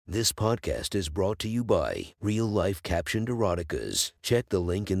This podcast is brought to you by Real Life Captioned Eroticas. Check the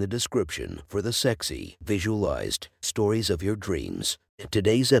link in the description for the sexy, visualized stories of your dreams.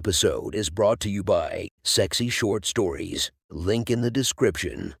 Today's episode is brought to you by Sexy Short Stories. Link in the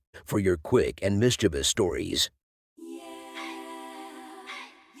description for your quick and mischievous stories.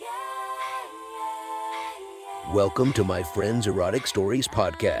 Welcome to my friend's Erotic Stories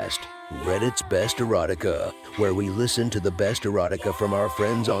podcast, Reddit's Best Erotica, where we listen to the best erotica from our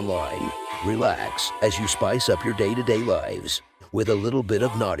friends online. Relax as you spice up your day-to-day lives with a little bit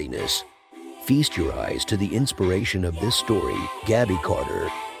of naughtiness. Feast your eyes to the inspiration of this story, Gabby Carter.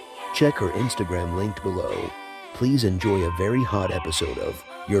 Check her Instagram linked below. Please enjoy a very hot episode of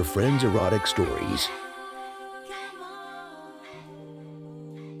Your Friend's Erotic Stories.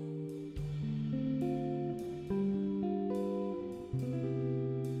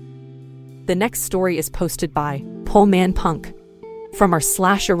 The next story is posted by Poleman Punk from our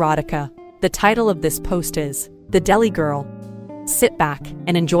 /erotica. The title of this post is The Deli Girl. Sit back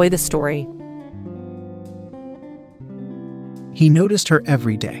and enjoy the story. He noticed her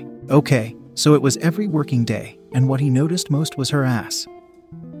every day. Okay, so it was every working day, and what he noticed most was her ass.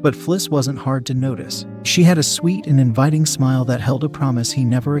 But Fliss wasn't hard to notice. She had a sweet and inviting smile that held a promise he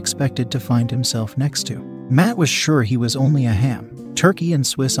never expected to find himself next to. Matt was sure he was only a ham, turkey and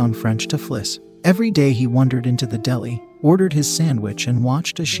Swiss on French to Fliss. Every day he wandered into the deli, ordered his sandwich and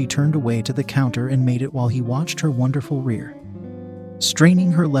watched as she turned away to the counter and made it while he watched her wonderful rear,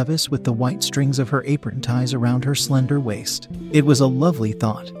 straining her levis with the white strings of her apron ties around her slender waist. It was a lovely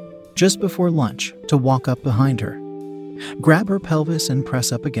thought, just before lunch, to walk up behind her, grab her pelvis and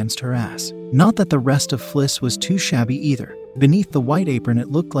press up against her ass. Not that the rest of Fliss was too shabby either. Beneath the white apron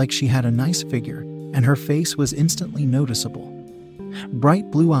it looked like she had a nice figure, and her face was instantly noticeable.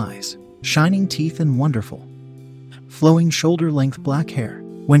 Bright blue eyes, shining teeth and wonderful, flowing shoulder-length black hair.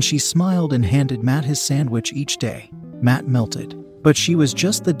 When she smiled and handed Matt his sandwich each day, Matt melted. But she was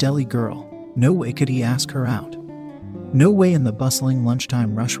just the deli girl. No way could he ask her out. No way in the bustling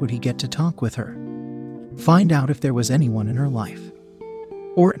lunchtime rush would he get to talk with her, find out if there was anyone in her life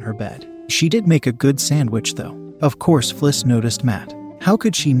or in her bed. She did make a good sandwich though. Of course Fliss noticed Matt. How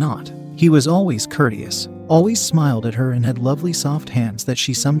could she not? He was always courteous, always smiled at her and had lovely soft hands that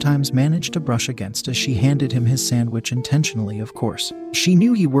she sometimes managed to brush against as she handed him his sandwich intentionally, of course. She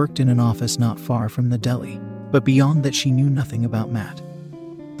knew he worked in an office not far from the deli, but beyond that she knew nothing about Matt.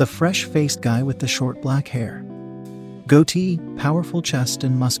 The fresh-faced guy with the short black hair, goatee, powerful chest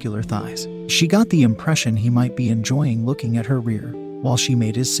and muscular thighs. She got the impression he might be enjoying looking at her rear while she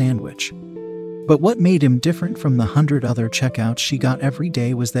made his sandwich. But what made him different from the 100 other checkouts she got every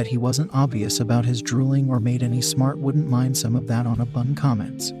day was that he wasn't obvious about his drooling or made any smart wouldn't mind some of that on a bun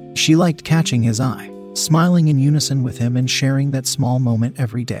comments. She liked catching his eye, smiling in unison with him and sharing that small moment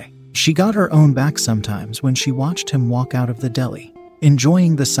every day. She got her own back sometimes when she watched him walk out of the deli,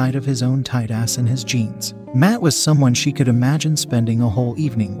 enjoying the sight of his own tight ass in his jeans. Matt was someone she could imagine spending a whole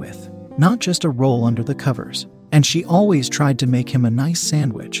evening with, not just a roll under the covers. And she always tried to make him a nice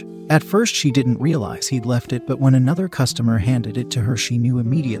sandwich. At first she didn't realize he'd left it, but when another customer handed it to her she knew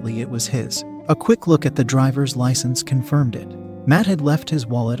immediately it was his. A quick look at the driver's license confirmed it. Matt had left his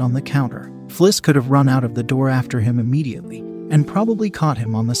wallet on the counter. Fliss could have run out of the door after him immediately and probably caught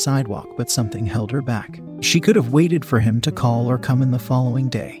him on the sidewalk, but something held her back. She could have waited for him to call or come in the following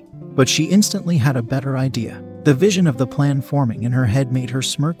day, but she instantly had a better idea. The vision of the plan forming in her head made her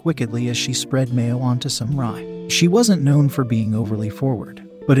smirk wickedly as she spread mayo onto some rye. She wasn't known for being overly forward,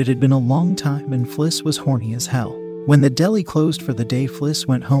 but it had been a long time and Fliss was horny as hell. When the deli closed for the day, Fliss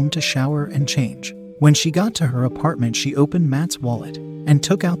went home to shower and change. When she got to her apartment, she opened Matt's wallet and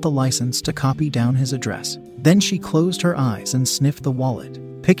took out the license to copy down his address. Then she closed her eyes and sniffed the wallet,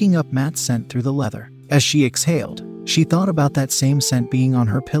 picking up Matt's scent through the leather. As she exhaled, she thought about that same scent being on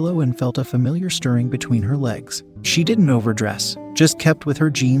her pillow and felt a familiar stirring between her legs. She didn't overdress, just kept with her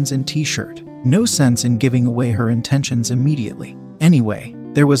jeans and t-shirt. No sense in giving away her intentions immediately. Anyway,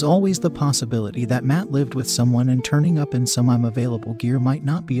 there was always the possibility that Matt lived with someone, and turning up in some I'm available gear might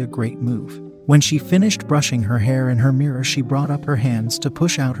not be a great move. When she finished brushing her hair in her mirror, she brought up her hands to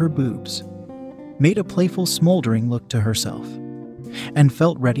push out her boobs, made a playful smoldering look to herself, and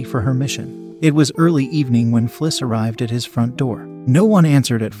felt ready for her mission. It was early evening when Fliss arrived at his front door. No one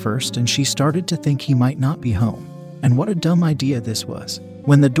answered at first, and she started to think he might not be home. And what a dumb idea this was.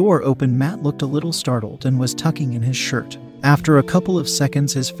 When the door opened, Matt looked a little startled and was tucking in his shirt. After a couple of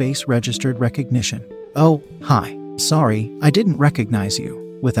seconds, his face registered recognition. "Oh, hi. Sorry, I didn't recognize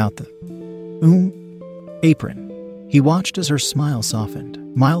you." Without the apron. He watched as her smile softened,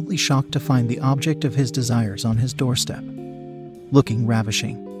 mildly shocked to find the object of his desires on his doorstep, looking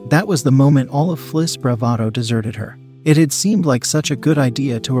ravishing. That was the moment all of Fliss' bravado deserted her. It had seemed like such a good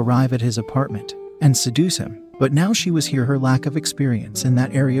idea to arrive at his apartment and seduce him, but now she was here. Her lack of experience in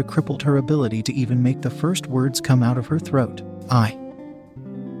that area crippled her ability to even make the first words come out of her throat.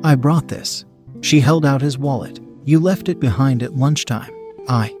 I brought this. She held out his wallet. You left it behind at lunchtime.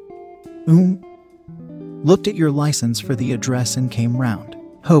 I looked at your license for the address and came round.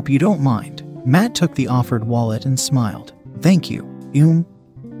 Hope you don't mind. Matt took the offered wallet and smiled. Thank you.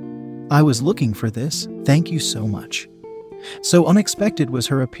 I was looking for this. Thank you so much. So unexpected was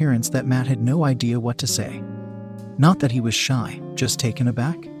her appearance that Matt had no idea what to say. Not that he was shy, just taken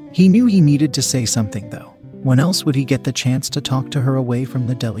aback. He knew he needed to say something though. When else would he get the chance to talk to her away from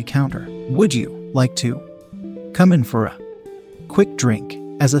the deli counter? Would you like to come in for a quick drink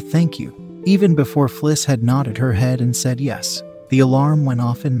as a thank you? Even before Fliss had nodded her head and said yes, the alarm went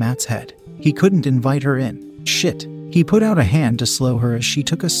off in Matt's head. He couldn't invite her in. Shit. He put out a hand to slow her as she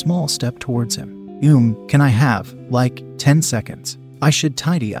took a small step towards him. Can I have, 10 seconds? I should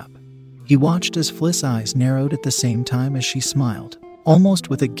tidy up. He watched as Fliss' eyes narrowed at the same time as she smiled. Almost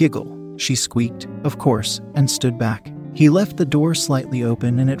with a giggle, she squeaked, of course, and stood back. He left the door slightly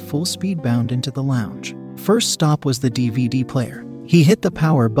open and at full speed bound into the lounge. First stop was the DVD player. He hit the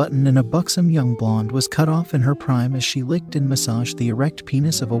power button and a buxom young blonde was cut off in her prime as she licked and massaged the erect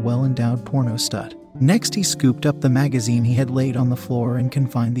penis of a well-endowed porno stud. Next he scooped up the magazine he had laid on the floor and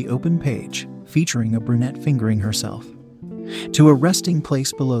confined the open page, featuring a brunette fingering herself, to a resting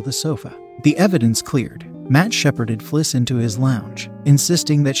place below the sofa. The evidence cleared. Matt shepherded Fliss into his lounge,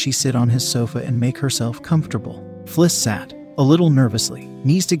 insisting that she sit on his sofa and make herself comfortable. Fliss sat, a little nervously,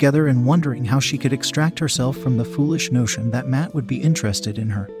 knees together and wondering how she could extract herself from the foolish notion that Matt would be interested in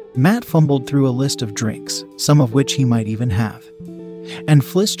her. Matt fumbled through a list of drinks, some of which he might even have, and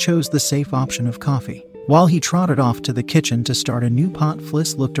Fliss chose the safe option of coffee. While he trotted off to the kitchen to start a new pot,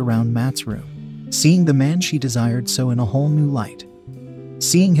 Fliss looked around Matt's room, seeing the man she desired so in a whole new light.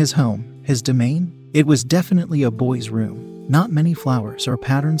 Seeing his home, his domain, it was definitely a boy's room. Not many flowers or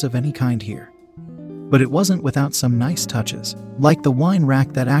patterns of any kind here. But it wasn't without some nice touches, like the wine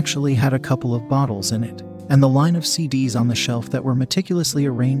rack that actually had a couple of bottles in it, and the line of CDs on the shelf that were meticulously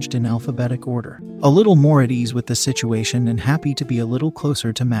arranged in alphabetic order. A little more at ease with the situation and happy to be a little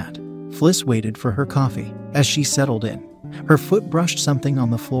closer to Matt, Fliss waited for her coffee. As she settled in, her foot brushed something on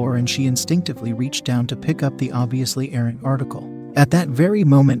the floor and she instinctively reached down to pick up the obviously errant article. At that very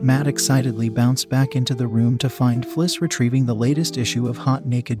moment, Matt excitedly bounced back into the room to find Fliss retrieving the latest issue of Hot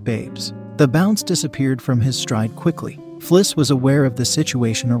Naked Babes. The bounce disappeared from his stride quickly. Fliss was aware of the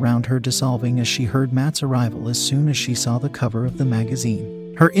situation around her dissolving as she heard Matt's arrival as soon as she saw the cover of the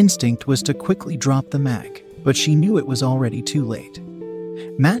magazine. Her instinct was to quickly drop the mag, but she knew it was already too late.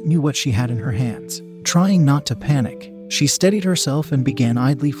 Matt knew what she had in her hands. Trying not to panic, she steadied herself and began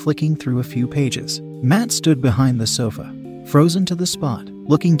idly flicking through a few pages. Matt stood behind the sofa, frozen to the spot,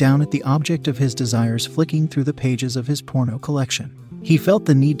 looking down at the object of his desires flicking through the pages of his porno collection. He felt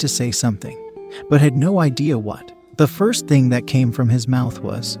the need to say something, but had no idea what. The first thing that came from his mouth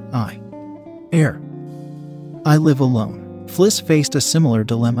was, I live alone. Fliss faced a similar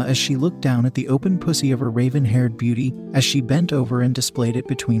dilemma as she looked down at the open pussy of her raven-haired beauty as she bent over and displayed it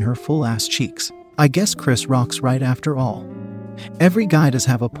between her full-ass cheeks. I guess Chris rocks right after all. Every guy does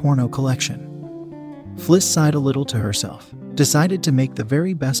have a porno collection. Fliss sighed a little to herself, decided to make the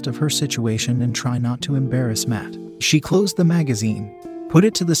very best of her situation and try not to embarrass Matt. She closed the magazine, put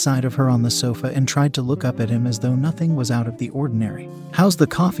it to the side of her on the sofa and tried to look up at him as though nothing was out of the ordinary. How's the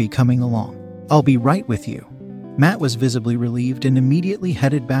coffee coming along? I'll be right with you. Matt was visibly relieved and immediately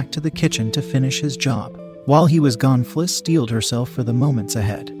headed back to the kitchen to finish his job. While he was gone, Fliss steeled herself for the moments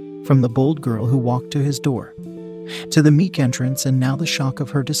ahead, from the bold girl who walked to his door, to the meek entrance and now the shock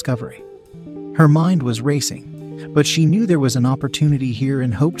of her discovery. Her mind was racing, but she knew there was an opportunity here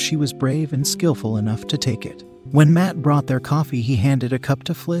and hoped she was brave and skillful enough to take it. When Matt brought their coffee, he handed a cup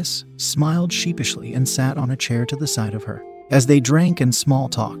to Fliss, smiled sheepishly and sat on a chair to the side of her. As they drank and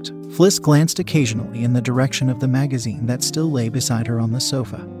small-talked, Fliss glanced occasionally in the direction of the magazine that still lay beside her on the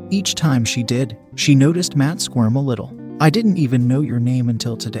sofa. Each time she did, she noticed Matt squirm a little. I didn't even know your name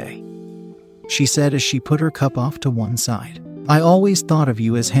until today, she said as she put her cup off to one side. I always thought of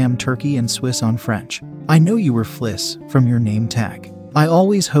you as ham turkey and Swiss on French. I know you were Fliss from your name tag. I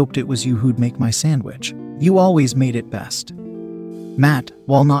always hoped it was you who'd make my sandwich. You always made it best. Matt,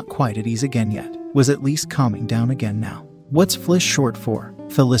 while not quite at ease again yet, was at least calming down again now. What's Fliss short for?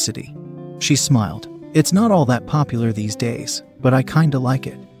 Felicity. She smiled. It's not all that popular these days, but I kinda like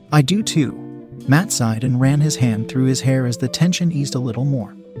it. I do too. Matt sighed and ran his hand through his hair as the tension eased a little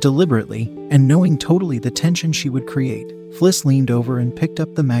more. Deliberately, and knowing totally the tension she would create, Fliss leaned over and picked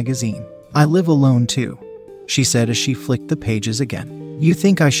up the magazine. "I live alone too," she said as she flicked the pages again. "You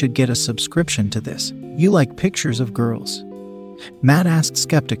think I should get a subscription to this? You like pictures of girls?" Matt asked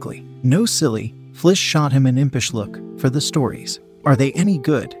skeptically. "No, silly." Fliss shot him an impish look. "For the stories. Are they any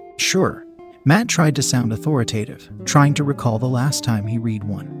good?" "Sure." Matt tried to sound authoritative, trying to recall the last time he read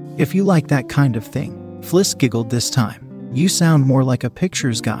one. "If you like that kind of thing." Fliss giggled this time. "You sound more like a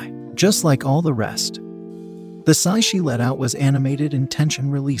pictures guy, just like all the rest." The sigh she let out was animated and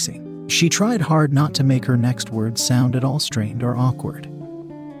tension-releasing. She tried hard not to make her next words sound at all strained or awkward.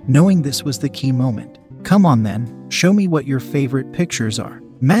 Knowing this was the key moment. "Come on then, show me what your favorite pictures are."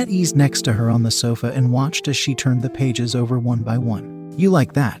 Matt eased next to her on the sofa and watched as she turned the pages over one by one. "You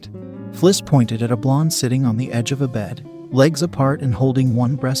like that?" Fliss pointed at a blonde sitting on the edge of a bed, legs apart and holding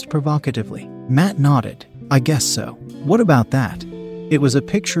one breast provocatively. Matt nodded. "I guess so." "What about that?" It was a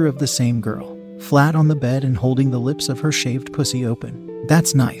picture of the same girl, flat on the bed and holding the lips of her shaved pussy open.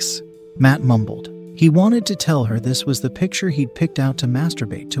 "That's nice," Matt mumbled. He wanted to tell her this was the picture he'd picked out to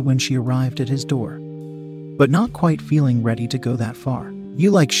masturbate to when she arrived at his door, but not quite feeling ready to go that far. "You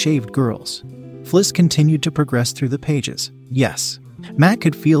like shaved girls?" Fliss continued to progress through the pages. "Yes." Matt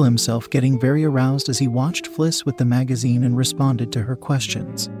could feel himself getting very aroused as he watched Fliss with the magazine and responded to her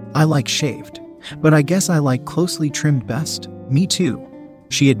questions. "I like shaved, but I guess I like closely trimmed best." "Me too,"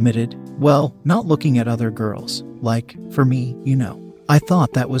 she admitted. "Well, not looking at other girls. Like, for me, you know." "I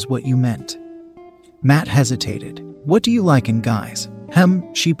thought that was what you meant." Matt hesitated. "What do you like in guys?"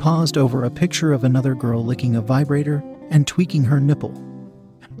 She paused over a picture of another girl licking a vibrator and tweaking her nipple.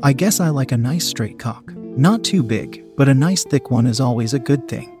 "I guess I like a nice straight cock. Not too big, but a nice thick one is always a good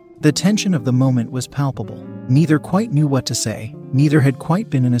thing." The tension of the moment was palpable. Neither quite knew what to say, neither had quite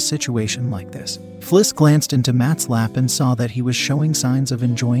been in a situation like this. Fliss glanced into Matt's lap and saw that he was showing signs of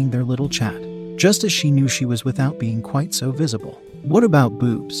enjoying their little chat, just as she knew she was without being quite so visible. "What about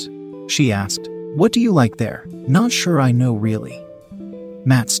boobs?" she asked. "What do you like there?" "Not sure I know really."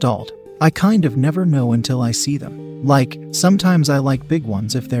 Matt stalled. "I kind of never know until I see them. Like, sometimes I like big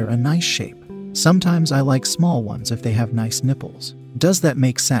ones if they're a nice shape. Sometimes I like small ones if they have nice nipples." "Does that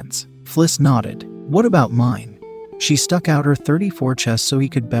make sense?" Fliss nodded. "What about mine?" She stuck out her 34 chest so he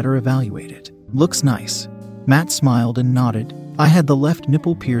could better evaluate it. "Looks nice." Matt smiled and nodded. "I had the left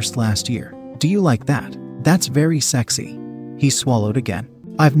nipple pierced last year. Do you like that?" "That's very sexy." He swallowed again.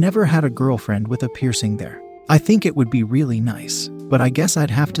 "I've never had a girlfriend with a piercing there. I think it would be really nice, but I guess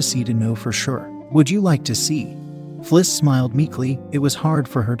I'd have to see to know for sure." "Would you like to see?" Fliss smiled meekly. It was hard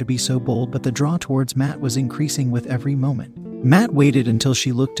for her to be so bold, but the draw towards Matt was increasing with every moment. Matt waited until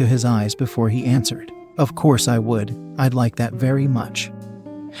she looked to his eyes before he answered. "Of course I would. I'd like that very much."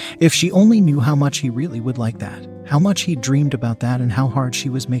 If she only knew how much he really would like that, how much he dreamed about that, and how hard she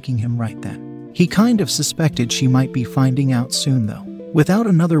was making him right then. He kind of suspected she might be finding out soon though. Without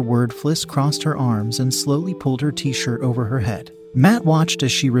another word, Fliss crossed her arms and slowly pulled her t-shirt over her head. Matt watched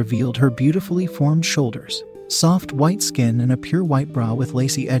as she revealed her beautifully formed shoulders, soft white skin, and a pure white bra with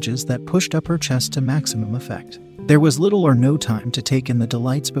lacy edges that pushed up her chest to maximum effect. There was little or no time to take in the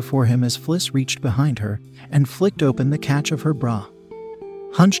delights before him as Fliss reached behind her and flicked open the catch of her bra,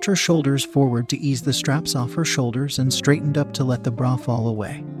 hunched her shoulders forward to ease the straps off her shoulders, and straightened up to let the bra fall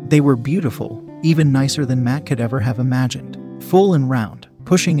away. They were beautiful, even nicer than Matt could ever have imagined. Full and round,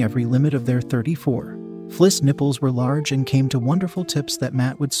 pushing every limit of their 34. Fliss nipples were large and came to wonderful tips that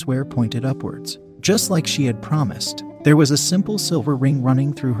Matt would swear pointed upwards. Just like she had promised, there was a simple silver ring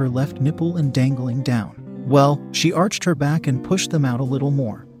running through her left nipple and dangling down. Well, she arched her back and pushed them out a little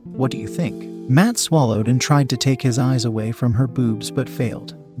more. "What do you think?" Matt swallowed and tried to take his eyes away from her boobs but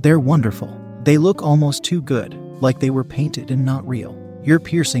failed. "They're wonderful. They look almost too good, like they were painted and not real." "Your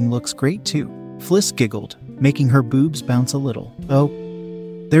piercing looks great too." Fliss giggled, making her boobs bounce a little. "Oh,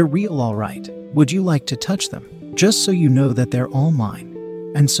 they're real all right. Would you like to touch them? Just so you know that they're all mine.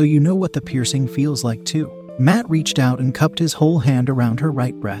 And so you know what the piercing feels like too." Matt reached out and cupped his whole hand around her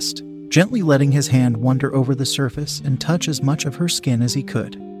right breast, gently letting his hand wander over the surface and touch as much of her skin as he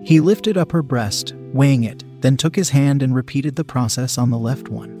could. He lifted up her breast, weighing it, then took his hand and repeated the process on the left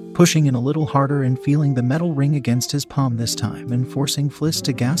one, pushing in a little harder and feeling the metal ring against his palm this time and forcing Fliss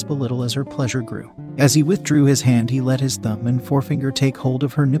to gasp a little as her pleasure grew. As he withdrew his hand, he let his thumb and forefinger take hold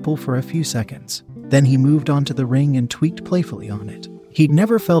of her nipple for a few seconds. Then he moved on to the ring and tweaked playfully on it. He'd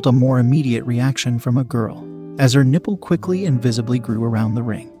never felt a more immediate reaction from a girl, as her nipple quickly and visibly grew around the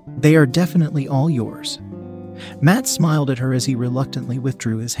ring. "They are definitely all yours." Matt smiled at her as he reluctantly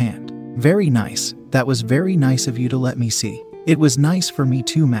withdrew his hand. "Very nice. That was very nice of you to let me see." "It was nice for me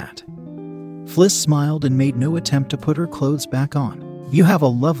too, Matt." Fliss smiled and made no attempt to put her clothes back on. You have a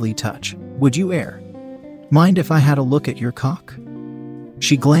lovely touch. Would you mind if I had a look at your cock?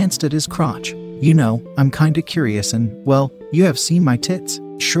 She glanced at his crotch. You know, I'm kinda curious and, well, you have seen my tits.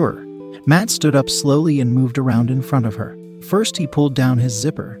 Sure. Matt stood up slowly and moved around in front of her. First he pulled down his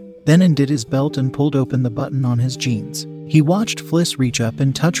zipper, then undid his belt and pulled open the button on his jeans. He watched Fliss reach up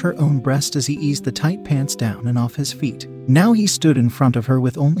and touch her own breast as he eased the tight pants down and off his feet. Now he stood in front of her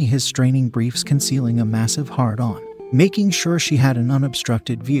with only his straining briefs concealing a massive hard-on. Making sure she had an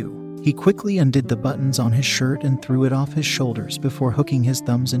unobstructed view, he quickly undid the buttons on his shirt and threw it off his shoulders before hooking his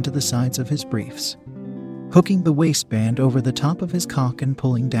thumbs into the sides of his briefs, hooking the waistband over the top of his cock and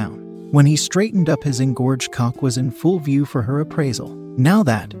pulling down. When he straightened up, his engorged cock was in full view for her appraisal. Now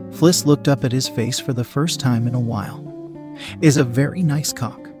that, Fliss looked up at his face for the first time in a while. Is a very nice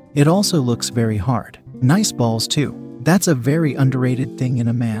cock. It also looks very hard. Nice balls too. That's a very underrated thing in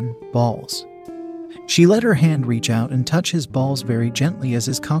a man, balls. She let her hand reach out and touch his balls very gently as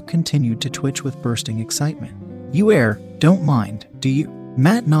his cock continued to twitch with bursting excitement. You don't mind, do you?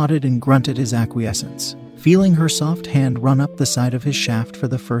 Matt nodded and grunted his acquiescence, feeling her soft hand run up the side of his shaft for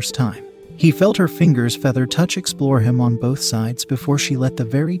the first time. He felt her fingers' feather touch explore him on both sides before she let the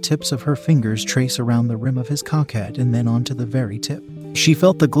very tips of her fingers trace around the rim of his cockhead and then onto the very tip. She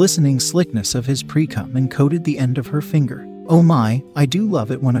felt the glistening slickness of his pre-cum and coated the end of her finger. Oh my, I do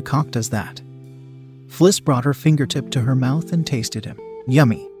love it when a cock does that. Fliss brought her fingertip to her mouth and tasted him.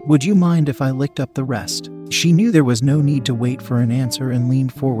 Yummy. Would you mind if I licked up the rest? She knew there was no need to wait for an answer and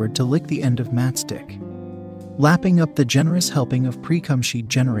leaned forward to lick the end of Matt's dick, lapping up the generous helping of pre-cum she'd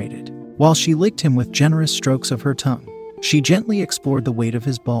generated. While she licked him with generous strokes of her tongue, she gently explored the weight of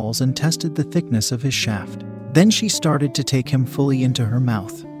his balls and tested the thickness of his shaft. Then she started to take him fully into her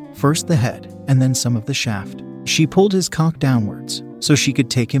mouth, first the head, and then some of the shaft. She pulled his cock downwards, so she could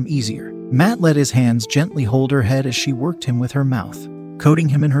take him easier. Matt let his hands gently hold her head as she worked him with her mouth, coating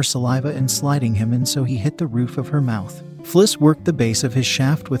him in her saliva and sliding him in so he hit the roof of her mouth. Fliss worked the base of his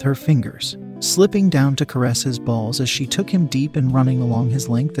shaft with her fingers, slipping down to caress his balls as she took him deep and running along his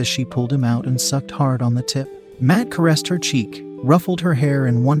length as she pulled him out and sucked hard on the tip. Matt caressed her cheek, ruffled her hair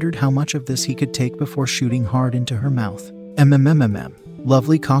and wondered how much of this he could take before shooting hard into her mouth.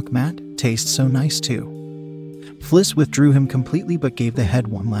 Lovely cock, Matt. Tastes so nice too. Fliss withdrew him completely but gave the head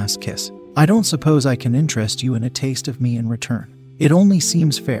one last kiss. I don't suppose I can interest you in a taste of me in return. It only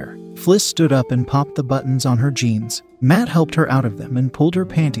seems fair. Fliss stood up and popped the buttons on her jeans. Matt helped her out of them and pulled her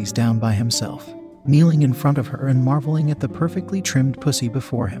panties down by himself, kneeling in front of her and marveling at the perfectly trimmed pussy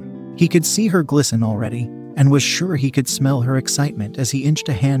before him. He could see her glisten already, and was sure he could smell her excitement as he inched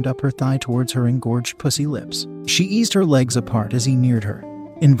a hand up her thigh towards her engorged pussy lips. She eased her legs apart as he neared her,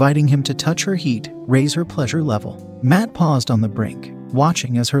 inviting him to touch her heat, raise her pleasure level. Matt paused on the brink,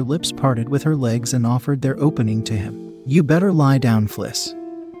 watching as her lips parted with her legs and offered their opening to him. You better lie down, Fliss.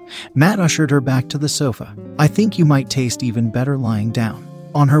 Matt ushered her back to the sofa. I think you might taste even better lying down.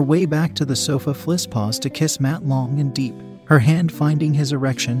 On her way back to the sofa, Fliss paused to kiss Matt long and deep, her hand finding his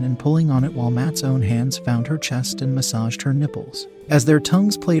erection and pulling on it while Matt's own hands found her chest and massaged her nipples, as their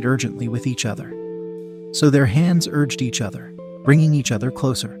tongues played urgently with each other. So their hands urged each other, bringing each other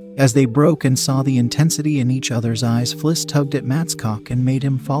closer. As they broke and saw the intensity in each other's eyes, Fliss tugged at Matt's cock and made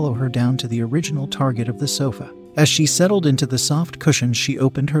him follow her down to the original target of the sofa. As she settled into the soft cushions, she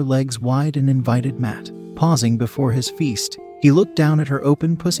opened her legs wide and invited Matt. Pausing before his feast, he looked down at her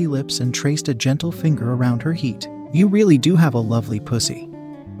open pussy lips and traced a gentle finger around her heat. You really do have a lovely pussy,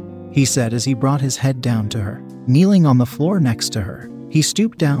 he said as he brought his head down to her. Kneeling on the floor next to her, he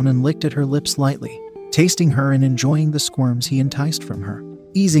stooped down and licked at her lips lightly, tasting her and enjoying the squirms he enticed from her.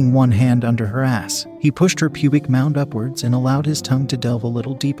 Easing one hand under her ass, he pushed her pubic mound upwards and allowed his tongue to delve a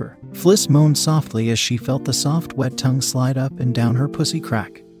little deeper. Fliss moaned softly as she felt the soft, wet tongue slide up and down her pussy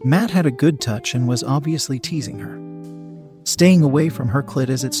crack. Matt had a good touch and was obviously teasing her, staying away from her clit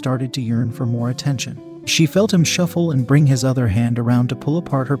as it started to yearn for more attention. She felt him shuffle and bring his other hand around to pull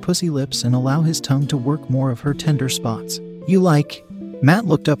apart her pussy lips and allow his tongue to work more of her tender spots. You like? Matt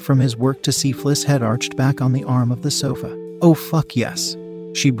looked up from his work to see Fliss' head arched back on the arm of the sofa. Oh fuck yes,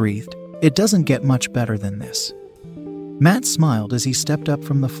 she breathed. It doesn't get much better than this. Matt smiled as he stepped up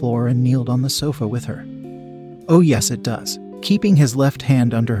from the floor and kneeled on the sofa with her. Oh yes it does. Keeping his left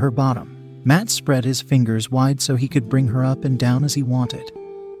hand under her bottom, Matt spread his fingers wide so he could bring her up and down as he wanted.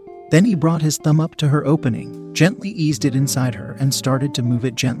 Then he brought his thumb up to her opening, gently eased it inside her and started to move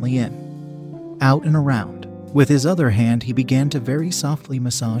it gently in, out and around. With his other hand he began to very softly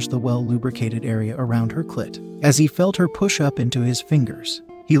massage the well-lubricated area around her clit. As he felt her push up into his fingers,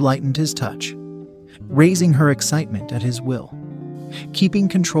 he lightened his touch, raising her excitement at his will, keeping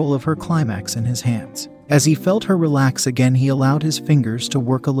control of her climax in his hands. As he felt her relax again, he allowed his fingers to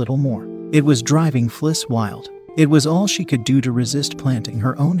work a little more. It was driving Fliss wild. It was all she could do to resist planting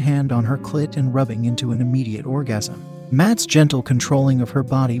her own hand on her clit and rubbing into an immediate orgasm. Matt's gentle controlling of her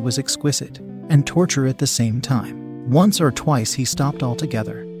body was exquisite and torture at the same time. Once or twice he stopped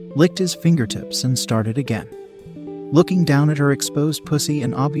altogether, licked his fingertips and started again, looking down at her exposed pussy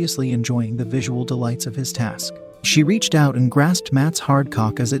and obviously enjoying the visual delights of his task. She reached out and grasped Matt's hard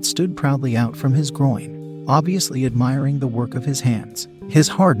cock as it stood proudly out from his groin, obviously admiring the work of his hands. His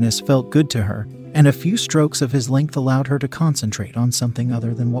hardness felt good to her, and a few strokes of his length allowed her to concentrate on something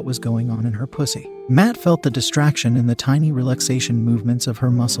other than what was going on in her pussy. Matt felt the distraction in the tiny relaxation movements of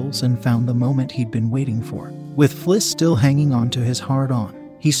her muscles and found the moment he'd been waiting for. With Fliss still hanging on to his hard-on,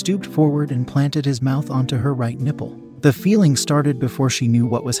 he stooped forward and planted his mouth onto her right nipple. The feeling started before she knew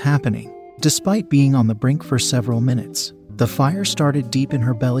what was happening. Despite being on the brink for several minutes, the fire started deep in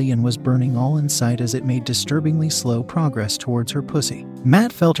her belly and was burning all in sight as it made disturbingly slow progress towards her pussy.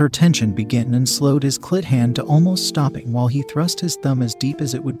 Matt felt her tension begin and slowed his clit hand to almost stopping while he thrust his thumb as deep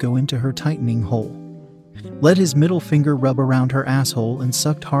as it would go into her tightening hole. Let his middle finger rub around her asshole and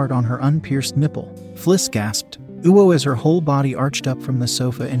sucked hard on her unpierced nipple. Fliss gasped, "Ooh," as her whole body arched up from the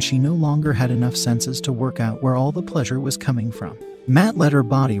sofa and she no longer had enough senses to work out where all the pleasure was coming from. Matt let her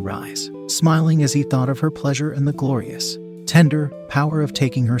body rise, smiling as he thought of her pleasure and the glorious, tender power of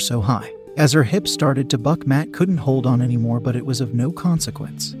taking her so high. As her hips started to buck, Matt couldn't hold on anymore, but it was of no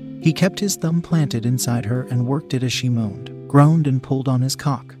consequence. He kept his thumb planted inside her and worked it as she moaned, groaned, and pulled on his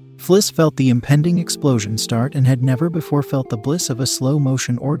cock. Fliss felt the impending explosion start and had never before felt the bliss of a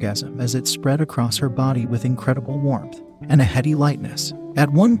slow-motion orgasm as it spread across her body with incredible warmth and a heady lightness.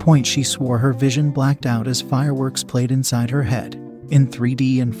 At one point she swore her vision blacked out as fireworks played inside her head, in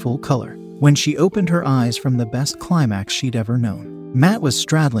 3D and full color, when she opened her eyes from the best climax she'd ever known. Matt was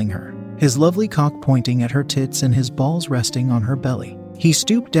straddling her, his lovely cock pointing at her tits and his balls resting on her belly. He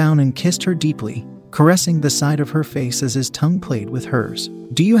stooped down and kissed her deeply, caressing the side of her face as his tongue played with hers.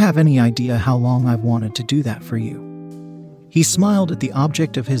 "Do you have any idea how long I've wanted to do that for you?" He smiled at the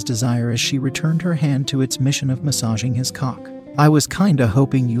object of his desire as she returned her hand to its mission of massaging his cock. "I was kinda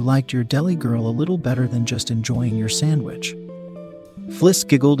hoping you liked your deli girl a little better than just enjoying your sandwich." Fliss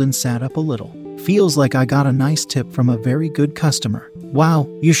giggled and sat up a little. "Feels like I got a nice tip from a very good customer. Wow,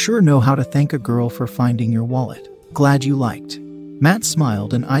 you sure know how to thank a girl for finding your wallet. Glad you liked." Matt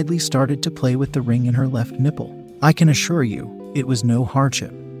smiled and idly started to play with the ring in her left nipple. "I can assure you, it was no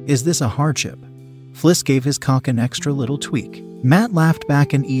hardship." "Is this a hardship?" Fliss gave his cock an extra little tweak. Matt laughed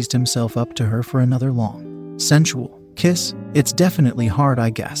back and eased himself up to her for another long, sensual kiss. "It's definitely hard,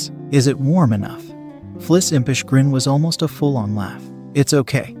 I guess. Is it warm enough?" Fliss' impish grin was almost a full-on laugh. "It's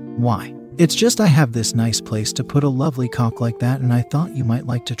okay. Why? It's just I have this nice place to put a lovely cock like that and I thought you might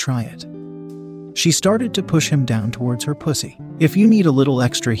like to try it." She started to push him down towards her pussy. "If you need a little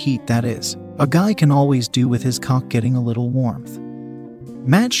extra heat, that is, a guy can always do with his cock getting a little warmth."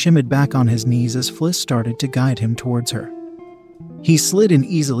 Matt shimmied back on his knees as Fliss started to guide him towards her. He slid in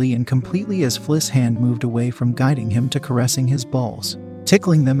easily and completely as Fliss' hand moved away from guiding him to caressing his balls,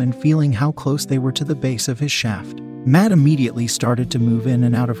 tickling them and feeling how close they were to the base of his shaft. Matt immediately started to move in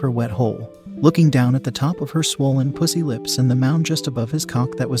and out of her wet hole, looking down at the top of her swollen pussy lips and the mound just above his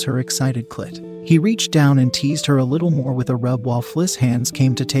cock that was her excited clit. He reached down and teased her a little more with a rub while Fliss' hands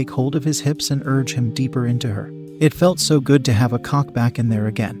came to take hold of his hips and urge him deeper into her. It felt so good to have a cock back in there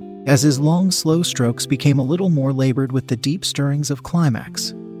again. As his long, slow strokes became a little more labored with the deep stirrings of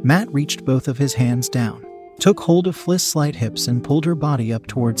climax, Matt reached both of his hands down, took hold of Fliss' slight hips and pulled her body up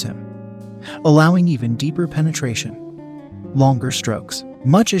towards him, allowing even deeper penetration. Longer strokes.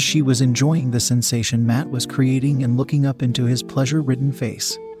 Much as she was enjoying the sensation Matt was creating and looking up into his pleasure-ridden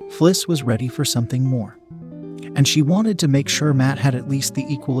face, Fliss was ready for something more. And she wanted to make sure Matt had at least the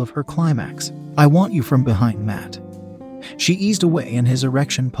equal of her climax. "I want you from behind, Matt." She eased away and his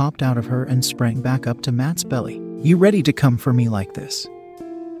erection popped out of her and sprang back up to Matt's belly. "You ready to come for me like this?"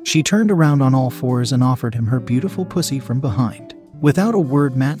 She turned around on all fours and offered him her beautiful pussy from behind. Without a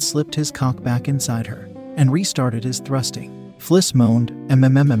word, Matt slipped his cock back inside her and restarted his thrusting. Fliss moaned,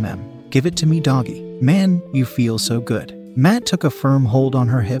 "Give it to me, doggy. Man, you feel so good." Matt took a firm hold on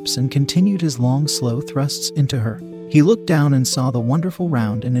her hips and continued his long, slow thrusts into her. He looked down and saw the wonderful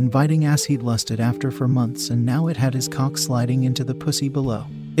round and inviting ass he'd lusted after for months, and now it had his cock sliding into the pussy below.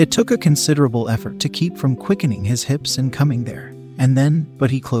 It took a considerable effort to keep from quickening his hips and coming there,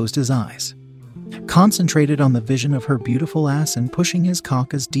 but he closed his eyes, concentrated on the vision of her beautiful ass and pushing his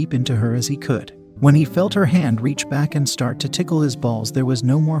cock as deep into her as he could. When he felt her hand reach back and start to tickle his balls, there was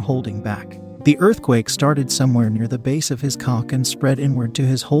no more holding back. The earthquake started somewhere near the base of his cock and spread inward to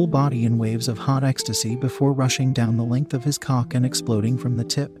his whole body in waves of hot ecstasy before rushing down the length of his cock and exploding from the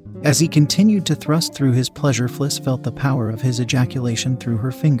tip. As he continued to thrust through his pleasure, Fliss felt the power of his ejaculation through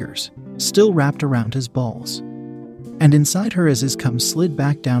her fingers, still wrapped around his balls, and inside her as his cum slid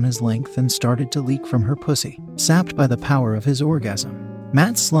back down his length and started to leak from her pussy. Sapped by the power of his orgasm,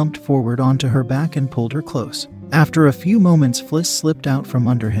 Matt slumped forward onto her back and pulled her close. After a few moments, Fliss slipped out from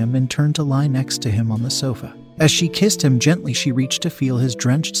under him and turned to lie next to him on the sofa. As she kissed him gently, she reached to feel his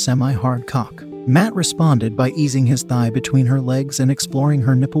drenched semi-hard cock. Matt responded by easing his thigh between her legs and exploring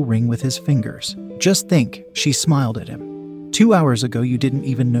her nipple ring with his fingers. "Just think," she smiled at him. "2 hours ago you didn't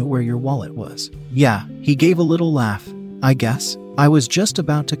even know where your wallet was." "Yeah," he gave a little laugh. "I guess. I was just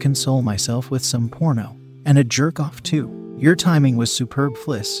about to console myself with some porno. And a jerk-off too." "Your timing was superb,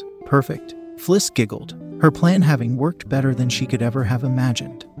 Fliss. Perfect." Fliss giggled, her plan having worked better than she could ever have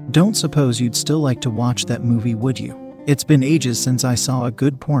imagined. "Don't suppose you'd still like to watch that movie, would you? It's been ages since I saw a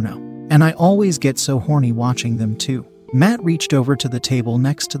good porno. And I always get so horny watching them too." Matt reached over to the table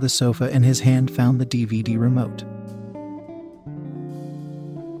next to the sofa and his hand found the DVD remote.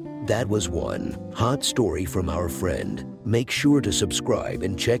 That was one hot story from our friend. Make sure to subscribe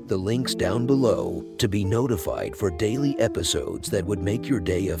and check the links down below to be notified for daily episodes that would make your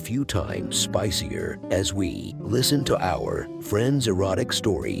day a few times spicier as we listen to our friends' erotic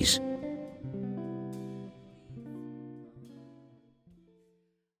stories.